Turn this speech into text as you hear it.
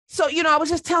So, I was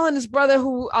just telling this brother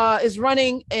who is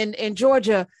running in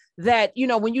Georgia that,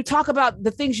 when you talk about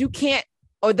the things you can't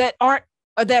or that aren't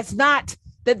or that's not,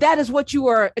 that is what you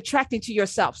are attracting to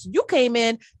yourself. So you came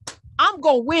in, I'm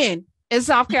going to win in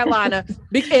South Carolina.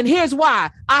 And here's why.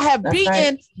 I have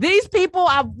beaten these people.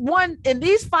 I've won in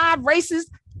these 5 races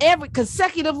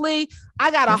consecutively.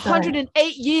 I got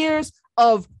 108 years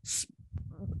of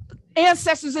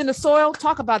ancestors in the soil.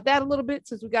 Talk about that a little bit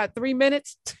since we got 3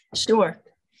 minutes. Sure.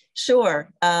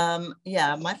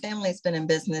 My family's been in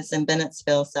business in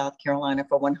Bennettsville, South Carolina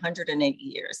for 108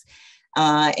 years.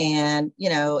 And,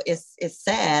 it's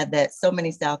sad that so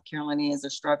many South Carolinians are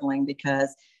struggling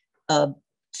because of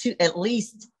at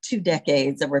least 2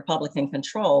 decades of Republican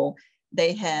control.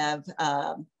 They have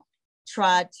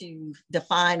tried to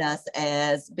define us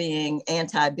as being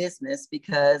anti-business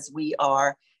because we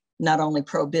are not only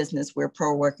pro-business, we're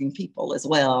pro-working people as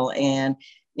well. And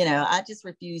I just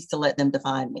refuse to let them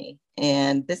define me.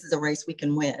 And this is a race we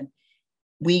can win.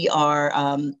 We're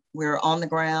on the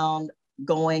ground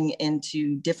going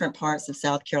into different parts of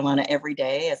South Carolina every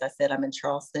day. As I said, I'm in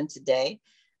Charleston today,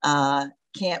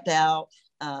 camped out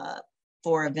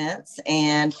for events.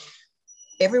 And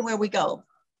everywhere we go,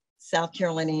 South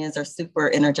Carolinians are super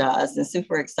energized and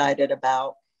super excited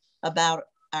about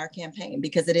our campaign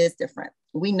because it is different.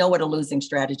 We know what a losing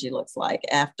strategy looks like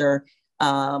after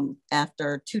 2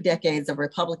 decades of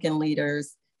Republican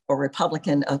leaders or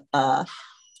Republican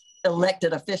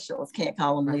elected officials, can't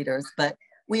call them leaders, but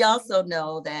we also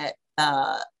know that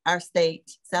our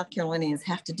state, South Carolinians,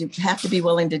 have to be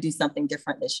willing to do something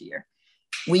different this year.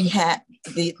 We had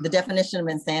the definition of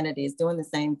insanity is doing the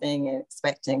same thing and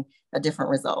expecting a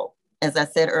different result. As I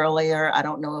said earlier, I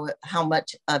don't know how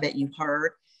much of it you've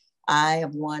heard. I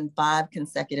have won 5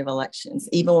 consecutive elections,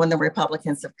 even when the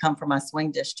Republicans have come from my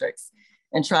swing districts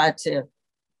and tried to,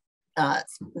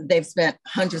 they've spent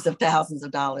hundreds of thousands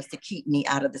of dollars to keep me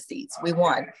out of the seats. We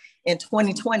won. In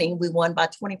 2020, we won by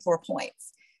 24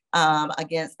 points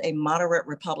against a moderate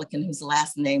Republican whose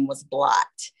last name was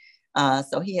blocked.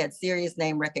 So he had serious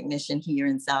name recognition here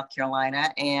in South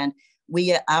Carolina, and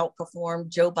we outperformed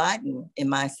Joe Biden in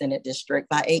my Senate district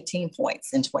by 18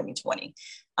 points in 2020.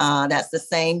 That's the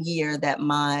same year that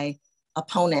my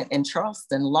opponent in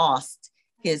Charleston lost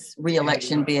his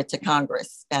reelection bid to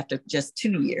Congress after just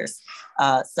 2 years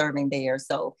serving there.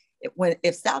 So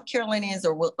if South Carolinians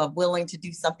are willing to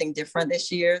do something different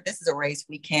this year, this is a race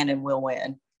we can and will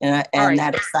win. And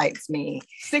that excites me.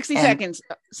 60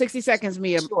 seconds,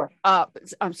 Mia. Sure.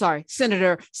 I'm sorry,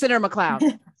 Senator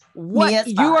McLeod. What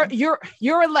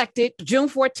you're elected June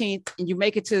 14th and you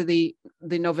make it to the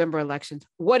November elections.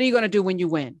 What are you going to do when you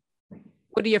win?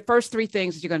 What are your first 3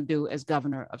 things that you're going to do as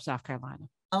governor of South Carolina?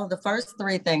 Oh, the first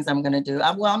 3 things I'm going to do.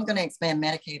 I'm going to expand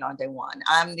Medicaid on day one.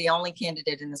 I'm the only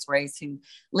candidate in this race who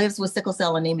lives with sickle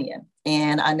cell anemia.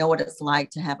 And I know what it's like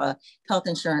to have a health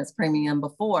insurance premium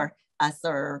before I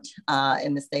served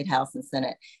in the statehouse and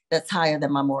Senate that's higher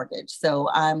than my mortgage. So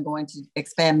I'm going to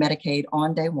expand Medicaid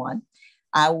on day one.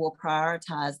 I will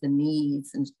prioritize the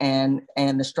needs and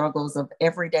the struggles of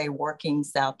everyday working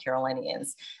South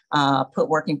Carolinians, put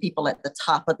working people at the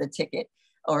top of the ticket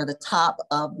or the top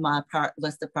of my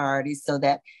list of priorities so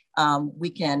that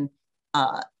we can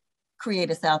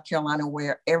create a South Carolina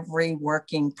where every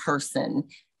working person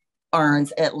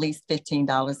earns at least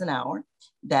 $15 an hour.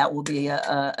 That will be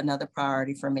another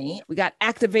priority for me. We got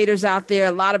activators out there.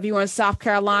 A lot of you are in South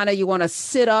Carolina. You want to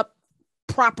sit up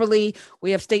properly.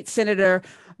 We have State Senator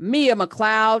Mia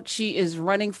McLeod. She is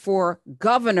running for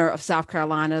governor of South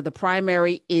Carolina. The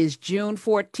primary is June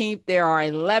 14th. There are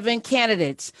 11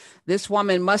 candidates. This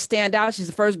woman must stand out. She's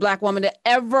the first Black woman to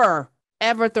ever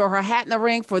throw her hat in the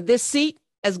ring for this seat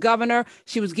as governor.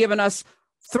 She was giving us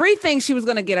 3 things she was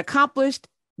going to get accomplished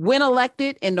when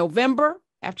elected in November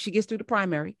after she gets through the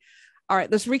primary. All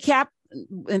right, let's recap.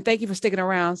 And thank you for sticking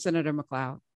around, Senator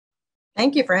McLeod.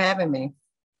 Thank you for having me.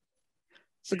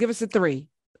 So give us the 3.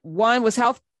 1 was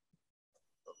health.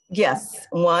 Yes.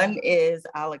 1 is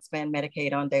I'll expand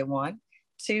Medicaid on day one.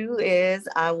 2 is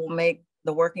I will make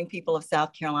the working people of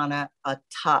South Carolina a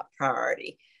top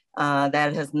priority.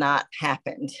 That has not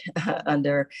happened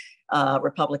under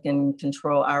Republican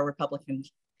control, our Republican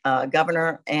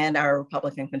governor and our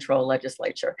Republican controlled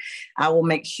legislature. I will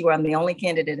make sure I'm the only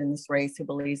candidate in this race who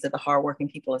believes that the hardworking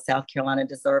people of South Carolina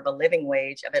deserve a living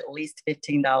wage of at least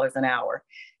 $15 an hour.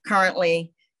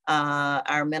 Currently,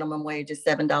 our minimum wage is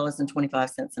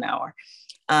 $7.25 an hour.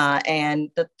 And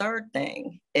the third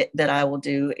thing that I will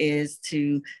do is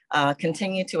to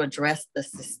continue to address the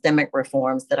systemic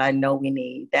reforms that I know we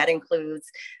need. That includes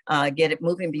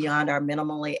moving beyond our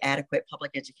minimally adequate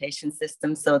public education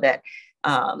system so that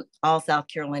all South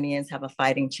Carolinians have a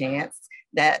fighting chance.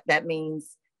 That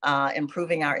means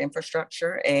improving our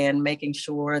infrastructure and making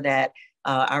sure that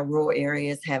our rural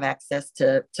areas have access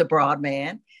to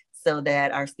broadband so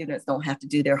that our students don't have to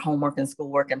do their homework and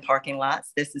schoolwork in parking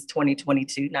lots. This is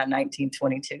 2022, not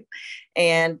 1922.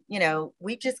 And,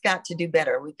 we just got to do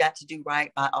better. We've got to do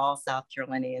right by all South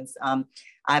Carolinians.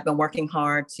 I've been working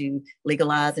hard to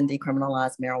legalize and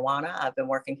decriminalize marijuana. I've been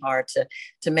working hard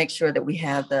to make sure that we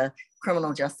have the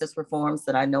criminal justice reforms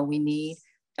that I know we need.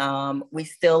 We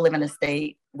still live in a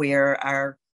state where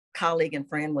our colleague and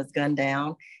friend was gunned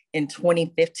down in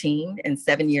 2015, and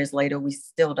 7 years later, we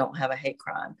still don't have a hate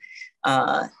crimes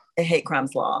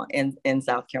law in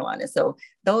South Carolina. So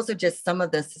those are just some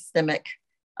of the systemic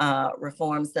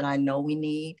reforms that I know we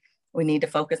need. We need to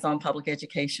focus on public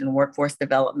education, workforce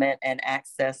development, and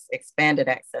expanded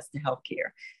access to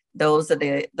healthcare. Those are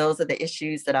the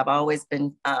issues that I've always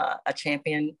been a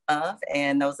champion of,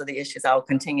 and those are the issues I will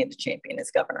continue to champion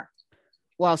as governor.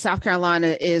 Well, South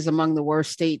Carolina is among the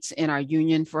worst states in our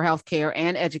union for healthcare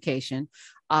and education.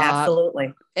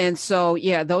 Absolutely. And so,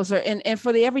 those are, and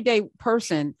for the everyday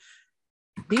person,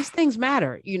 these things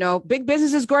matter. Big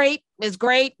business is great. It's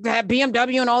great to have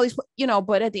BMW and all these,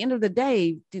 but at the end of the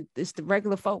day, it's the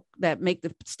regular folk that make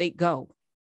the state go.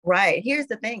 Right. Here's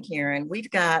the thing, Karen. We've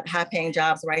got high-paying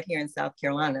jobs right here in South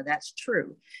Carolina. That's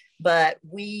true. But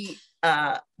we,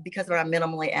 because of our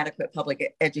minimally adequate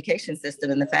public education system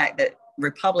and the fact that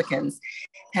Republicans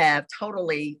have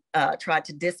totally tried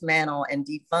to dismantle and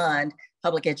defund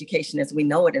public education as we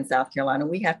know it in South Carolina,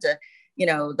 we have to,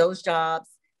 those jobs,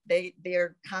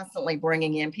 they're constantly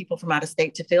bringing in people from out of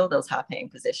state to fill those high-paying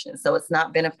positions. So it's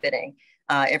not benefiting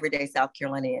everyday South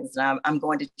Carolinians. And I'm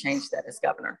going to change that as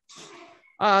governor.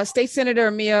 State Senator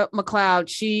Mia McLeod,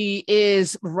 she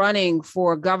is running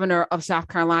for governor of South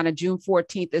Carolina. June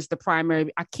 14th is the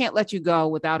primary. I can't let you go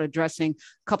without addressing a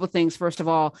couple of things. First of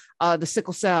all, the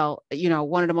sickle cell,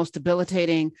 one of the most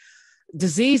debilitating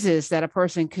diseases that a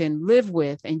person can live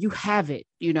with, and you have it,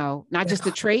 not just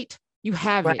a trait, you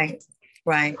have it.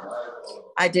 Right.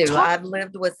 I do. I've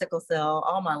lived with sickle cell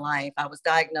all my life. I was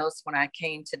diagnosed when I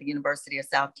came to the University of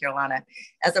South Carolina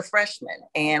as a freshman.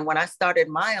 And when I started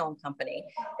my own company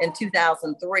in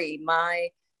 2003, my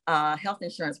health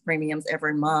insurance premiums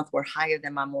every month were higher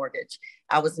than my mortgage.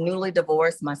 I was newly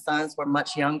divorced. My sons were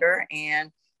much younger,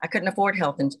 and I couldn't afford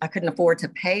I couldn't afford to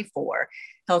pay for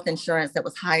health insurance that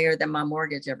was higher than my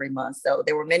mortgage every month. So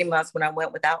there were many months when I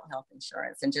went without health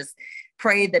insurance and just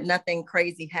prayed that nothing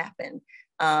crazy happened.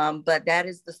 But that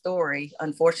is the story,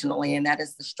 unfortunately, and that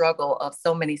is the struggle of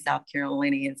so many South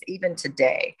Carolinians, even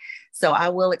today. So I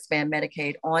will expand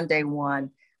Medicaid on day one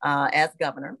as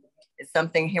governor. It's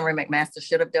something Henry McMaster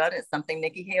should have done. It's something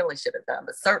Nikki Haley should have done.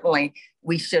 But certainly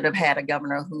we should have had a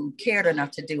governor who cared enough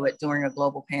to do it during a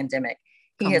global pandemic.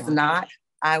 He has not.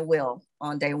 I will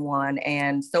on day one.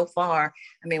 And so far,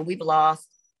 we've lost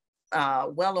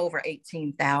well over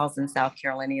 18,000 South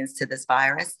Carolinians to this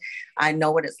virus. I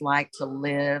know what it's like to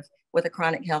live with a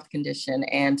chronic health condition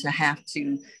and to have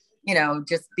to,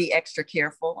 just be extra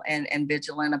careful and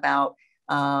vigilant about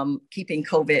keeping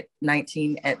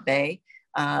COVID-19 at bay.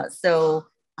 So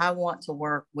I want to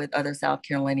work with other South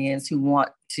Carolinians who want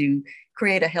to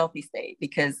create a healthy state,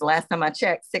 because the last time I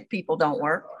checked, sick people don't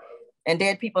work and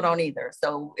dead people don't either.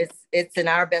 So it's in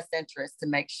our best interest to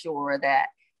make sure that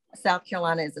South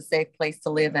Carolina is a safe place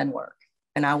to live and work.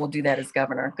 And I will do that as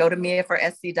governor. Go to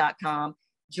miaforsc.com.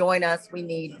 Join us. We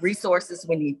need resources.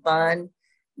 We need funds.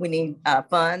 We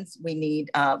need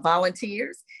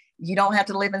volunteers. You don't have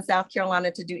to live in South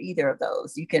Carolina to do either of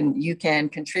those. You can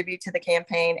contribute to the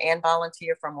campaign and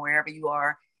volunteer from wherever you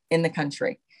are in the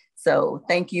country. So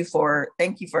thank you for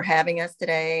having us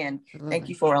today, and thank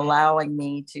you for allowing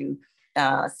me to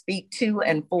speak to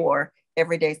and for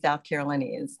everyday South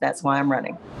Carolinians. That's why I'm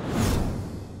running.